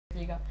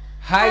go.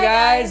 Hi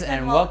guys,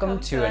 and welcome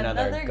to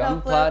another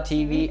Gunpla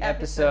TV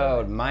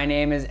episode. My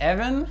name is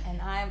Evan.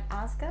 And I'm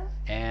Aska.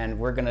 And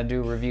we're gonna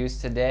do reviews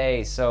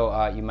today.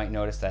 So you might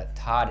notice that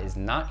Todd is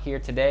not here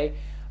today.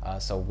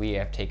 So we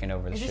have taken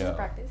over the show. Is this your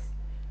practice?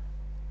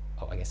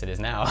 Oh, I guess it is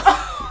now.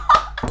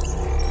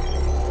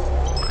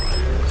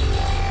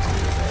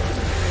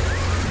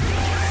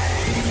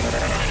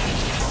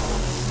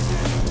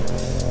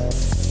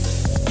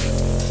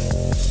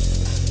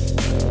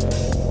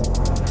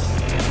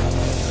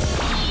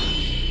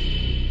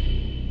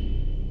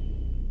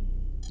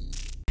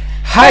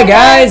 Hi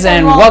guys,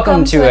 and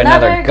welcome to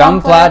another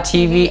Gunpla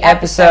TV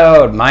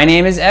episode. My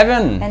name is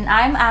Evan. And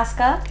I'm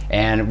Aska.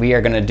 And we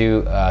are going to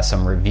do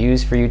some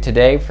reviews for you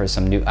today for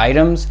some new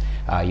items.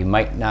 You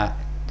might not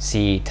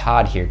see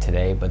Todd here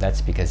today, but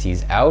that's because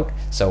he's out.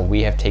 So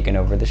we have taken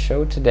over the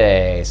show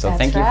today. So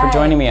thank you for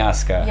joining me,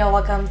 Aska. You're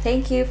welcome.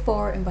 Thank you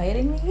for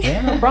inviting me.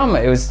 Yeah, no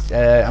problem. It was.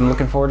 I'm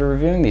looking forward to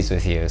reviewing these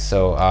with you.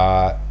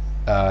 So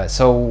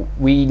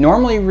we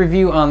normally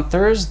review on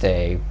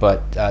Thursday,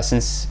 but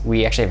since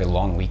we actually have a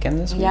long weekend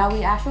this week. Yeah,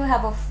 we actually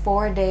have a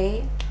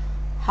 4-day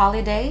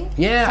holiday.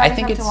 Yeah, I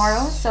think it's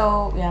tomorrow.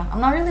 So yeah,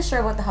 I'm not really sure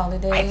about the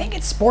holiday. I think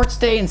it's Sports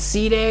Day and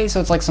C Day, so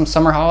it's like some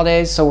summer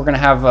holidays. So we're gonna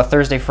have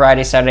Thursday,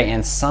 Friday, Saturday,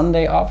 and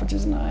Sunday off, which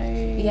is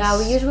nice. Yeah,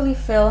 we usually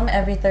film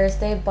every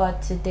Thursday,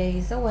 but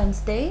today's a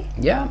Wednesday.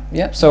 Yeah,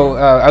 yep. So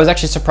I was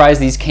actually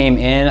surprised these came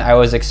in. I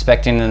was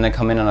expecting them to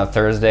come in on a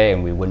Thursday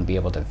and we wouldn't be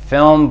able to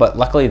film, but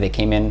luckily they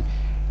came in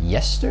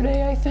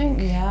yesterday, I think.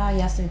 Yeah,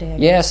 yesterday.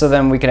 Yeah, so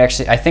then we could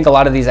actually, I think a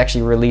lot of these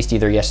actually released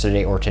either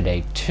yesterday or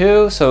today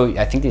too, so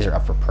I think these are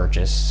up for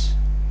purchase,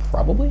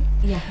 probably.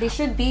 Yeah, they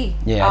should be.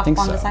 Yeah, I think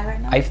on so. The site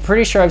right now. I'm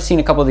pretty sure I've seen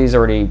a couple of these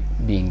already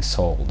being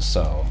sold,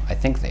 so I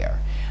think they are.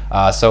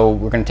 So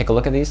we're going to take a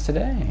look at these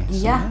today. So,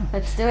 yeah,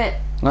 let's do it.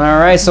 All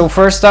right, so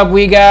first up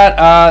we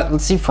got,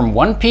 let's see, from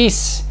One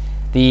Piece,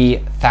 the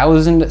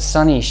 1000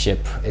 Sunny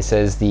ship. It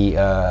says the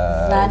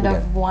Land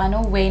of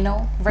Wano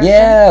version.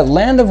 Yeah,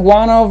 Land of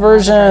Wano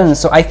version.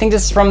 So I think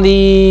this is from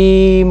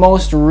the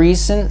most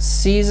recent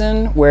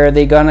season where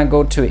they gonna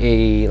go to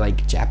a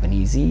like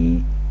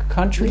Japanesey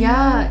country.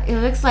 Yeah, it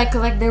looks like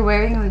they're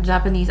wearing the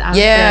Japanese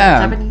outfits.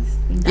 Yeah. Japanese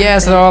Yeah,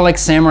 so they're all like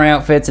samurai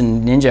outfits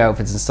and ninja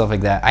outfits and stuff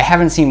like that. I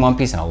haven't seen One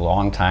Piece in a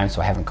long time, so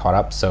I haven't caught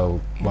up.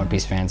 So One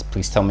Piece fans,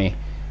 please tell me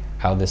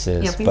how this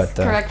is. Yeah, please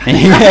correct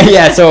me.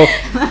 Yeah, so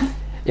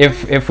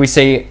if we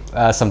say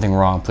something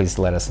wrong, please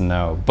let us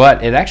know.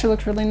 But it actually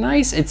looks really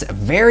nice. It's a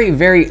very,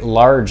 very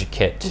large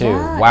kit too.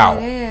 Yeah, wow.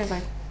 it is.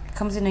 Like, it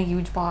comes in a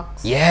huge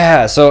box.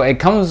 Yeah, so it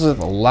comes with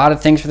a lot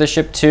of things for the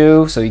ship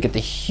too. So you get the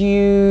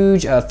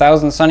huge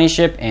 1000 Sunny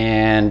ship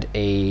and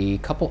a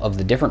couple of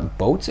the different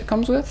boats it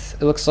comes with.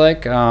 It looks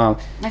like.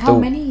 Like how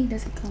many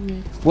does it come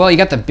with? Well, you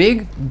got the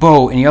big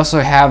boat, and you also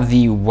have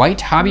the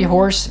white hobby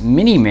horse,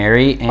 Mini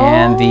Mary,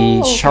 and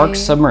the shark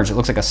submerged. It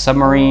looks like a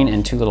submarine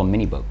and two little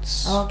mini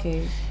boats.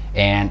 Okay.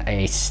 And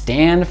a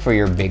stand for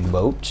your big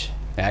boat.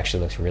 It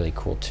actually looks really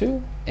cool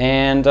too.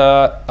 And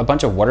a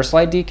bunch of water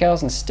slide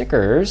decals and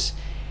stickers.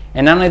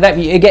 And not only that,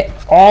 you get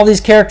all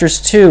these characters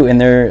too in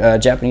their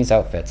Japanese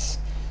outfits.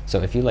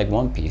 So if you like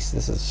One Piece,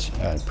 this is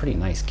a pretty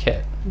nice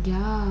kit.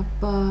 Yeah,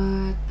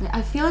 but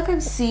I feel like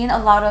I've seen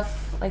a lot of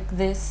like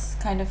this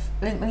kind of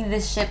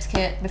this ship's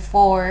kit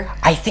before.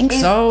 I think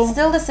so. It's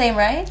still the same,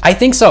 right? I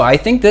think so. I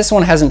think this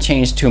one hasn't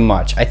changed too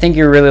much. I think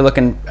you're really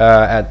looking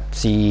at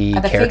the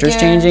characters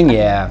changing.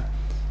 Yeah.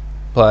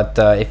 But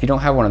if you don't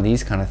have one of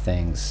these kind of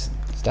things,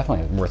 it's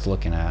definitely worth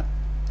looking at.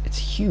 It's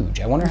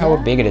huge. I wonder how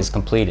big it is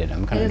completed.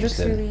 I'm kind of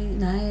interested. It looks really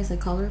nice, like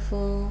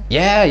colorful.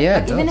 Yeah, yeah.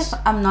 Like, even if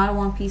I'm not a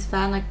One Piece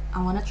fan, like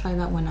I want to try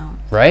that one out.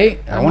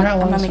 Right? I wonder how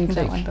long I'm this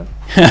not one making take. that one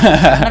though.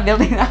 I'm not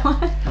building that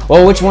one.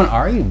 Well, which one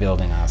are you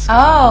building, Aska?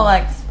 Oh,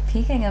 like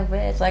speaking of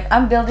which, like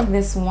I'm building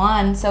this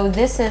one. So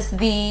this is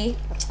the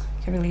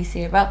I can really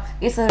see it. Well,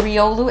 it's a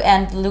Riolu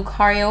and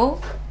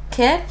Lucario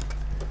kit.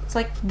 It's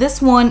like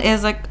this one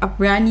is like a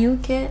brand new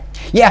kit.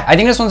 Yeah, I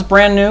think this one's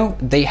brand new.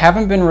 They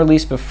haven't been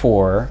released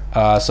before.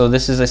 So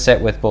this is a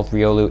set with both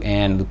Riolu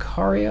and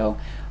Lucario.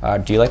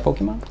 Do you like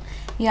Pokemon?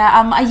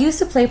 Yeah, I used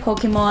to play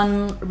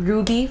Pokemon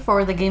Ruby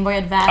for the Game Boy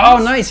Advance. Oh,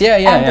 nice. Yeah,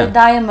 yeah, and the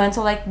Diamond.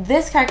 So like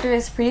this character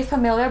is pretty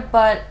familiar,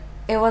 but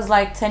it was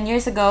like 10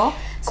 years ago.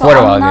 So quite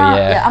a while ago,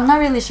 yeah. I'm not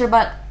really sure,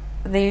 but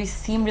they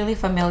seem really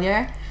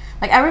familiar.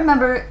 Like I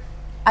remember,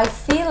 I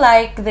feel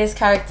like this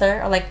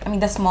character, or like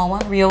the small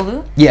one,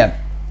 Riolu. Yeah.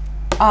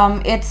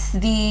 It's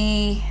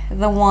the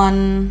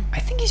one. I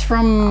think he's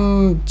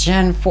from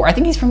Gen 4. I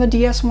think he's from the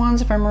DS ones,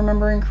 if I'm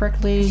remembering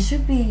correctly. It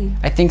should be.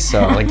 I think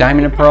so, like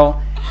Diamond and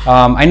Pearl.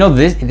 I know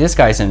this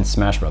guy's in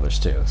Smash Brothers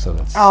too, so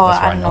that's why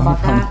I don't know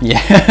about that.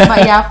 Yeah.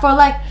 But yeah,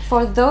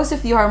 for those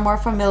of you who are more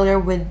familiar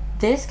with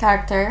this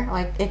character,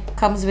 like it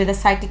comes with a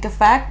psychic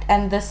effect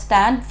and the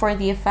stand for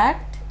the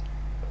effect.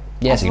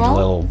 Yeah, so you get a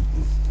little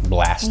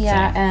blast.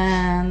 Yeah, thing.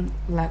 and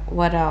like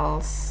what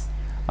else?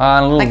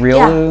 A little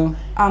Riolu.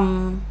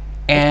 Yeah,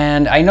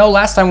 and I know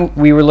last time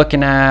we were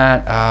looking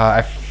at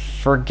I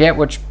forget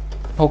which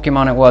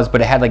Pokemon it was,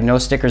 but it had like no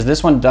stickers.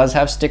 This one does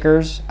have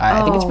stickers.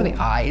 I think it's for the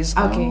eyes,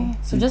 though. Okay,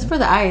 so just for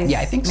the eyes. Yeah,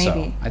 I think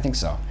maybe. so. I think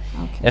so.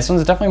 Okay. This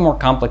one's definitely more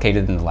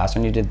complicated than the last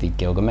one you did, the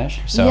Gilgamesh.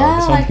 So Yeah,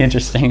 this will like- be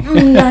interesting.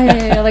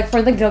 Yeah. Like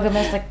for the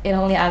Gilgamesh, like it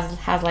only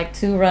has like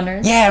 2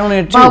 runners. Yeah, it only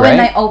had 2, But when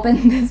right? I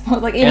open this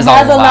book, like it There's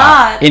has a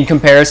lot. In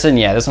comparison,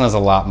 yeah, this one has a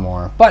lot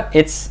more. But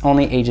it's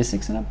only ages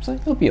 6 and up, so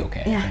it'll be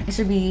okay. I Yeah, think. it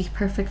should be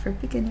perfect for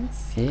beginners.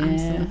 I'm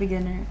still Yeah. a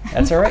beginner.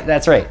 That's all right.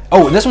 That's right.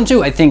 Oh, this one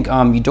too. I think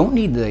you don't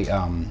need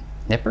the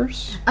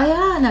nippers. Oh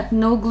yeah, like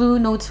no glue,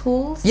 no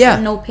tools, Yeah.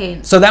 and no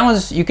paint. So that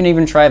one's, you can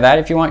even try that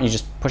if you want. You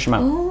just push them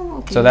out. Oh,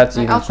 okay. So that's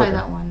like, even I'll try quicker.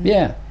 that one.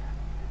 Yeah.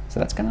 So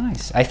that's kind of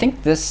nice. I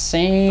think the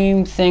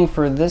same thing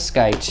for this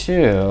guy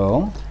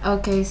too.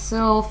 Okay,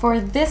 so for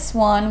this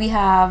one we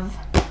have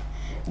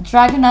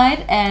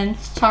Dragonite and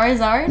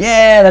Charizard.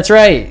 Yeah, that's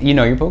right. You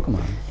know your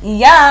Pokemon.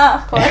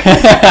 Yeah, of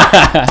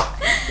course.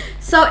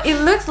 So it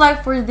looks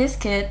like for this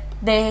kit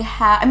they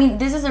have. I mean,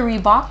 this is a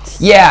rebox.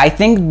 Yeah, I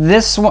think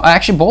this one,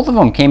 actually both of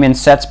them came in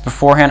sets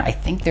beforehand. I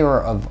think they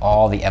were of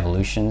all the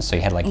evolutions. So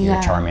you had like your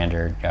Yeah.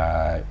 Charmander,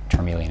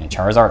 Charmeleon, and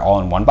Charizard all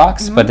in one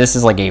box. But this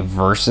is like a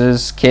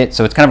versus kit.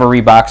 So it's kind of a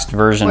reboxed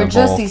version Or of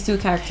just both. these 2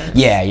 characters.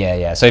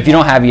 Yeah. So if you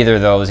don't have either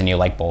of those and you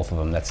like both of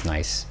them, that's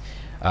nice.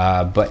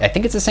 But I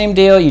think it's the same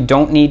deal. You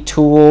don't need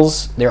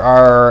tools. There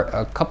are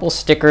a couple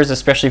stickers,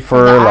 especially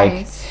for The like,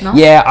 eyes, no?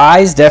 yeah,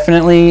 eyes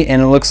definitely,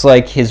 and it looks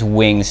like his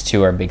wings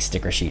too are big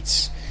sticker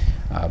sheets.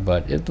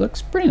 But it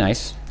looks pretty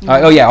nice.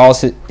 Oh yeah,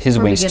 also his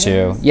For wings too.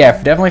 beginners? Yeah,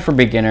 definitely for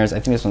beginners. I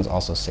think this one's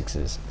also 6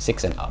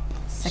 and up.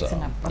 6 So,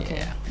 and up. Okay.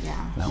 Yeah.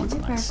 Yeah. That one's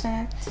Should be nice.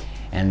 perfect.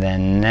 And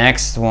then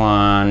next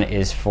one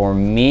is for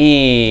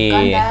me.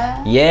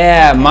 Gundam?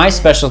 Yeah, my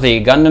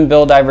specialty, Gundam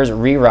Build Divers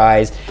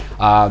Re-Rise,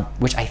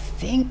 which I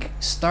think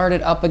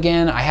started up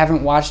again. I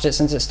haven't watched it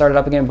since it started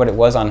up again, but it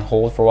was on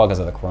hold for a while because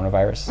of the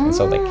coronavirus. And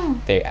so like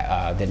they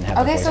didn't have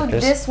the Okay, voice so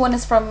actors. this one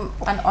is from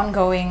an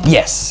ongoing.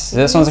 Yes,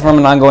 this one's from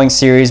an ongoing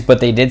series,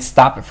 but they did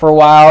stop it for a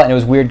while, and it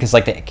was weird because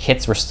like the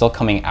kits were still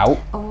coming out.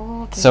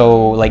 Oh, okay.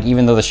 So like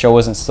even though the show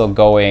wasn't still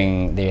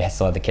going, they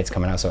still had the kits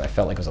coming out. So I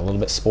felt like it was a little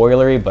bit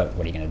spoilery, but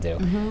what are you gonna do?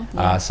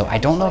 So I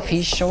don't know if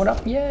he's showed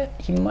up yet.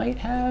 He might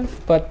have,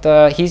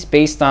 but he's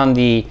based on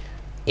the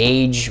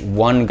Age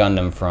 1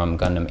 Gundam from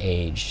Gundam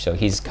Age. So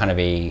he's kind of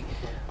a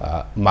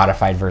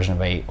modified version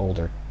of a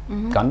older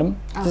Gundam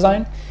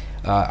design.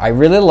 I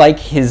really like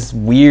his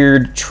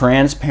weird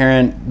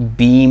transparent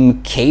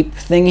beam cape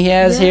thing he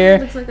has It here.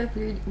 looks like a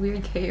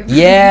weird cave.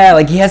 Yeah,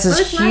 like he has this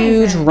Looks nice,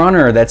 huge eh?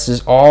 runner that's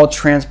just all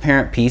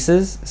transparent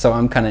pieces. So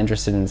I'm kind of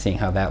interested in seeing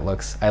how that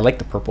looks. I like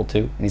the purple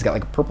too. And he's got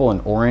like purple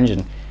and orange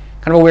and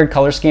kind of a weird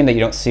color scheme that you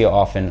don't see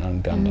often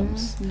on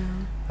Gundams.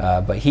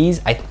 But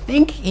I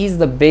think he's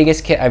the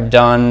biggest kit I've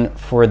done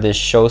for this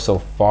show so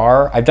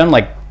far. I've done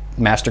like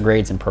master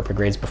grades and perfect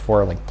grades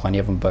before, like plenty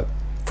of them, but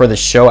for the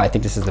show, I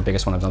think this is the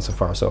biggest one I've done so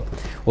far. So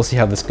we'll see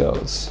how this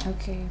goes.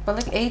 Okay, but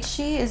like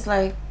HG is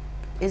like,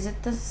 is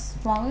it the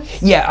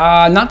smallest?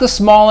 Yeah, not the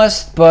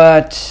smallest,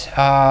 but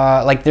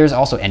like there's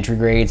also entry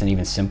grades and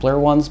even simpler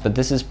ones, but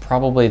this is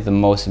probably the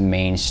most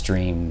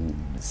mainstream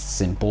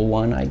simple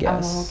one, I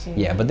guess. Oh,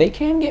 okay. Yeah, but they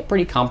can get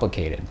pretty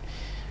complicated.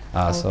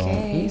 So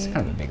he's Okay.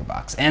 kind of a bigger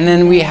box. And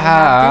then we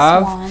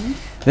have, this one.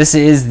 this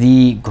is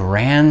the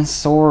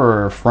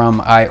Gransaurer from,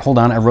 hold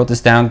on, I wrote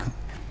this down.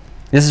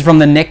 This is from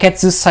the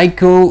Neketsu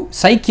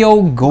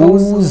Saikyo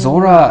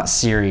Gozora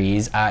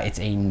series. It's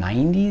a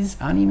 90s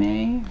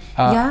anime.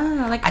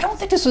 Yeah, like I don't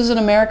think this was in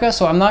America,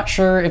 so I'm not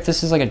sure if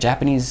this is like a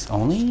Japanese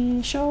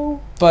only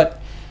show,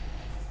 but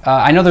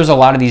I know there's a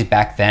lot of these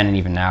back then and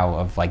even now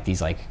of like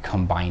these like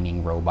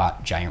combining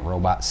giant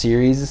robot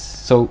series.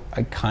 So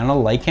I kind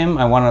of like him.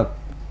 I want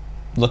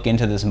to look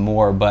into this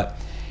more, but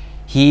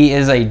he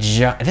is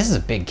this is a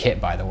big kit,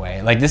 by the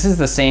way. Like this is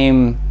the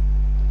same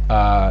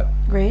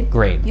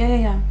grade.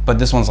 Yeah. But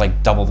this one's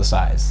like double the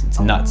size. It's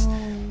nuts.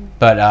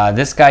 But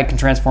this guy can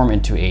transform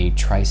into a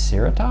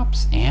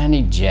Triceratops and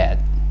a Jet.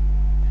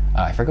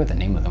 I forget what the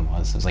name of them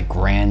was. It was like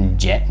Grand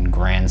Jet and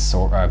Grand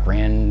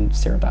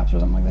Ceratops or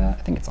something like that.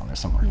 I think it's on there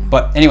somewhere. Yeah.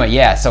 But anyway,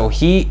 yeah, so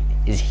he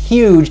is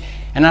huge.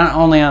 And not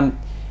only on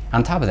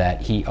top of that,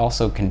 he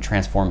also can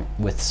transform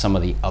with some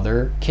of the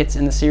other kits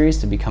in the series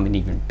to become an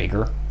even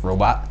bigger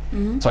robot.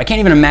 So I can't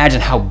even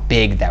imagine how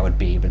big that would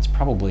be, but it's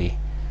probably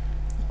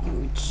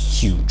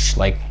huge.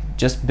 Like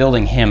just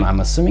building him, I'm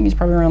assuming he's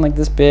probably around like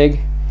this big.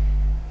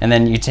 And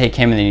then you take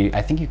him and then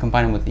I think you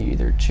combine him with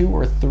either 2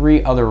 or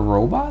 3 other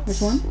robots.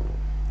 Which one?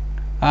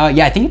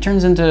 Yeah, I think he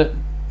turns into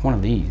one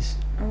of these.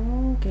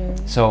 Okay.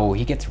 So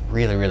he gets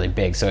really, really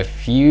big. So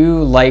if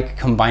you like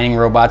combining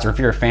robots or if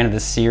you're a fan of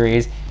this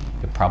series,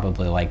 you'll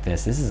probably like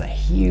this. This is a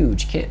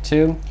huge kit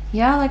too.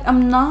 Yeah, like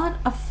I'm not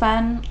a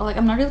fan, like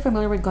I'm not really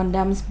familiar with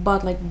Gundams,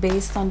 but like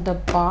based on the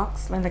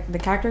box, like the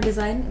character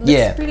design, it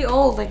looks pretty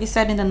old, like you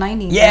said, in the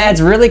 90s. Yeah, right?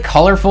 it's really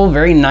colorful,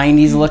 very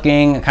 90s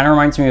looking. It kind of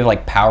reminds me of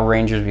like Power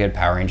Rangers. We had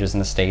Power Rangers in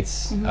the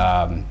States.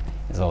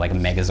 So like a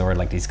Megazord,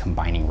 like these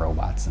combining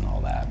robots and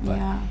all that. But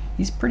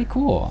he's pretty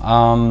cool.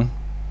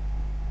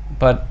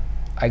 But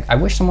I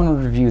wish someone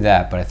would review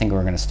that, but I think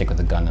we're going to stick with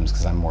the Gundams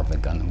because I'm more of the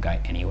Gundam guy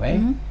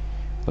anyway.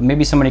 But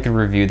maybe somebody could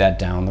review that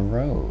down the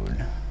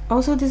road.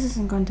 Also, this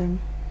isn't Gundam.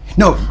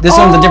 No, this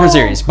one's a different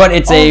series, but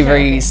it's a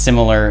very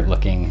similar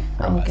looking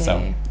robot,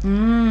 so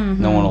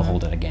no one will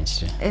hold it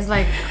against you. It's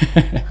like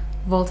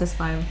Voltus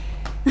 5.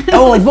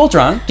 Oh, like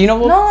Voltron? Do you know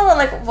Voltron? No,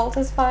 like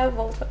Voltus 5,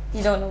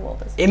 you don't know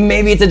Voltus.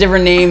 Maybe it's a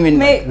different name in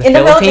the in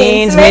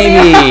Philippines,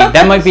 maybe.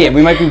 That might be it.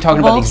 We might be talking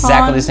about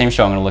exactly the same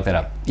show. I'm going to look that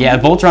up. Yeah,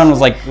 Voltron was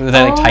like,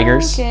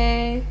 tigers?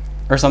 Okay.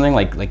 Or something,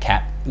 like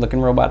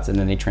cat-looking robots, and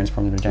then they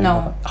transformed into a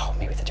giant robot? No. Oh,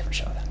 maybe it's a different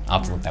show then. I'll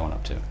have to look that one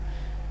up too.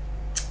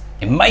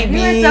 It might be.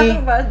 We were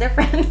talking about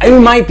different. We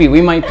might be.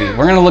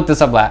 We're gonna look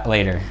this up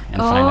later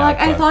and find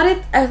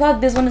out. I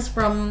thought this one is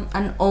from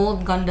an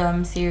old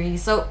Gundam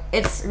series, so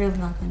it's really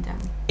not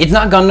Gundam. It's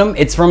not Gundam.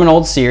 It's from an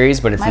old series,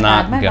 but it's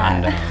not my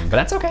Gundam. bad. But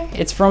that's okay.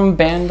 It's from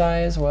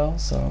Bandai as well,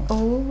 so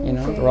you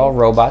know they're all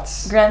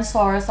robots.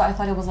 Gransaurer, so I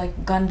thought it was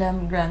like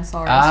Gundam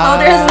Gransaurer. So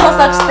there's no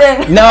such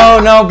thing.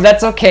 No, but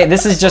that's okay.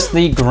 This is just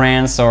the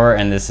Gransaurer,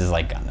 and this is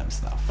like Gundam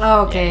stuff.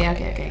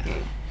 Okay.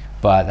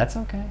 But that's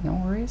okay. No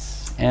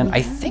worries. And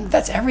I think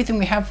that's everything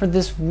we have for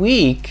this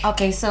week.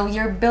 Okay, so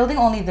you're building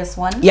only this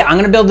one? Yeah, I'm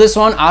going to build this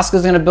one.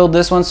 Aska's going to build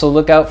this one, so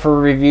look out for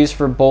reviews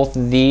for both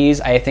of these.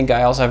 I think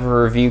I also have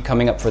a review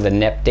coming up for the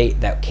NEP date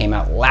that came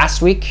out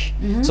last week,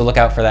 so look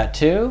out for that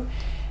too.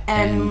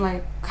 And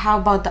like, how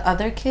about the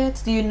other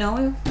kits? Do you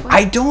know?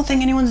 I don't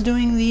think anyone's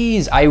doing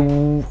these. I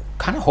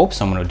kind of hope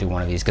someone would do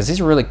one of these because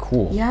these are really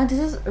cool. Yeah, this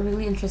is a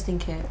really interesting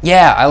kit.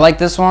 Yeah, I like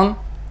this one.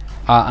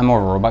 I'm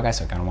more of a robot guy,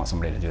 so I kind of want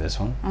somebody to do this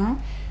one.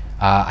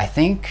 I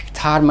think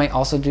Todd might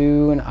also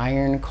do an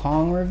Iron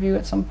Kong review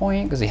at some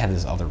point because he had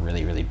this other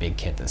really, really big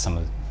kit that some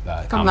of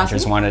the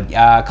commenters wanted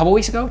a couple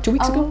weeks ago, 2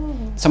 weeks ago.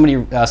 Some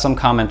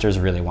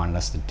commenters really wanted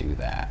us to do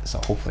that, so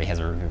hopefully he has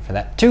a review for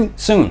that too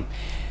soon.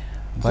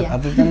 But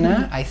other than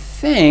that, I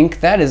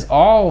think that is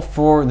all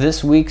for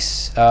this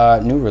week's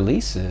new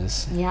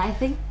releases. Yeah, I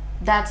think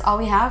that's all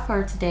we have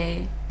for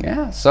today.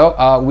 Yeah,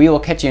 so we will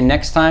catch you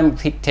next time.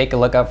 Take a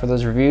look out for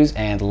those reviews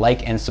and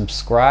like and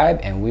subscribe,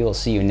 and we will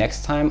see you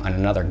next time on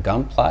another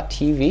Gunpla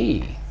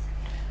TV.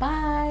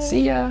 Bye.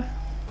 See ya.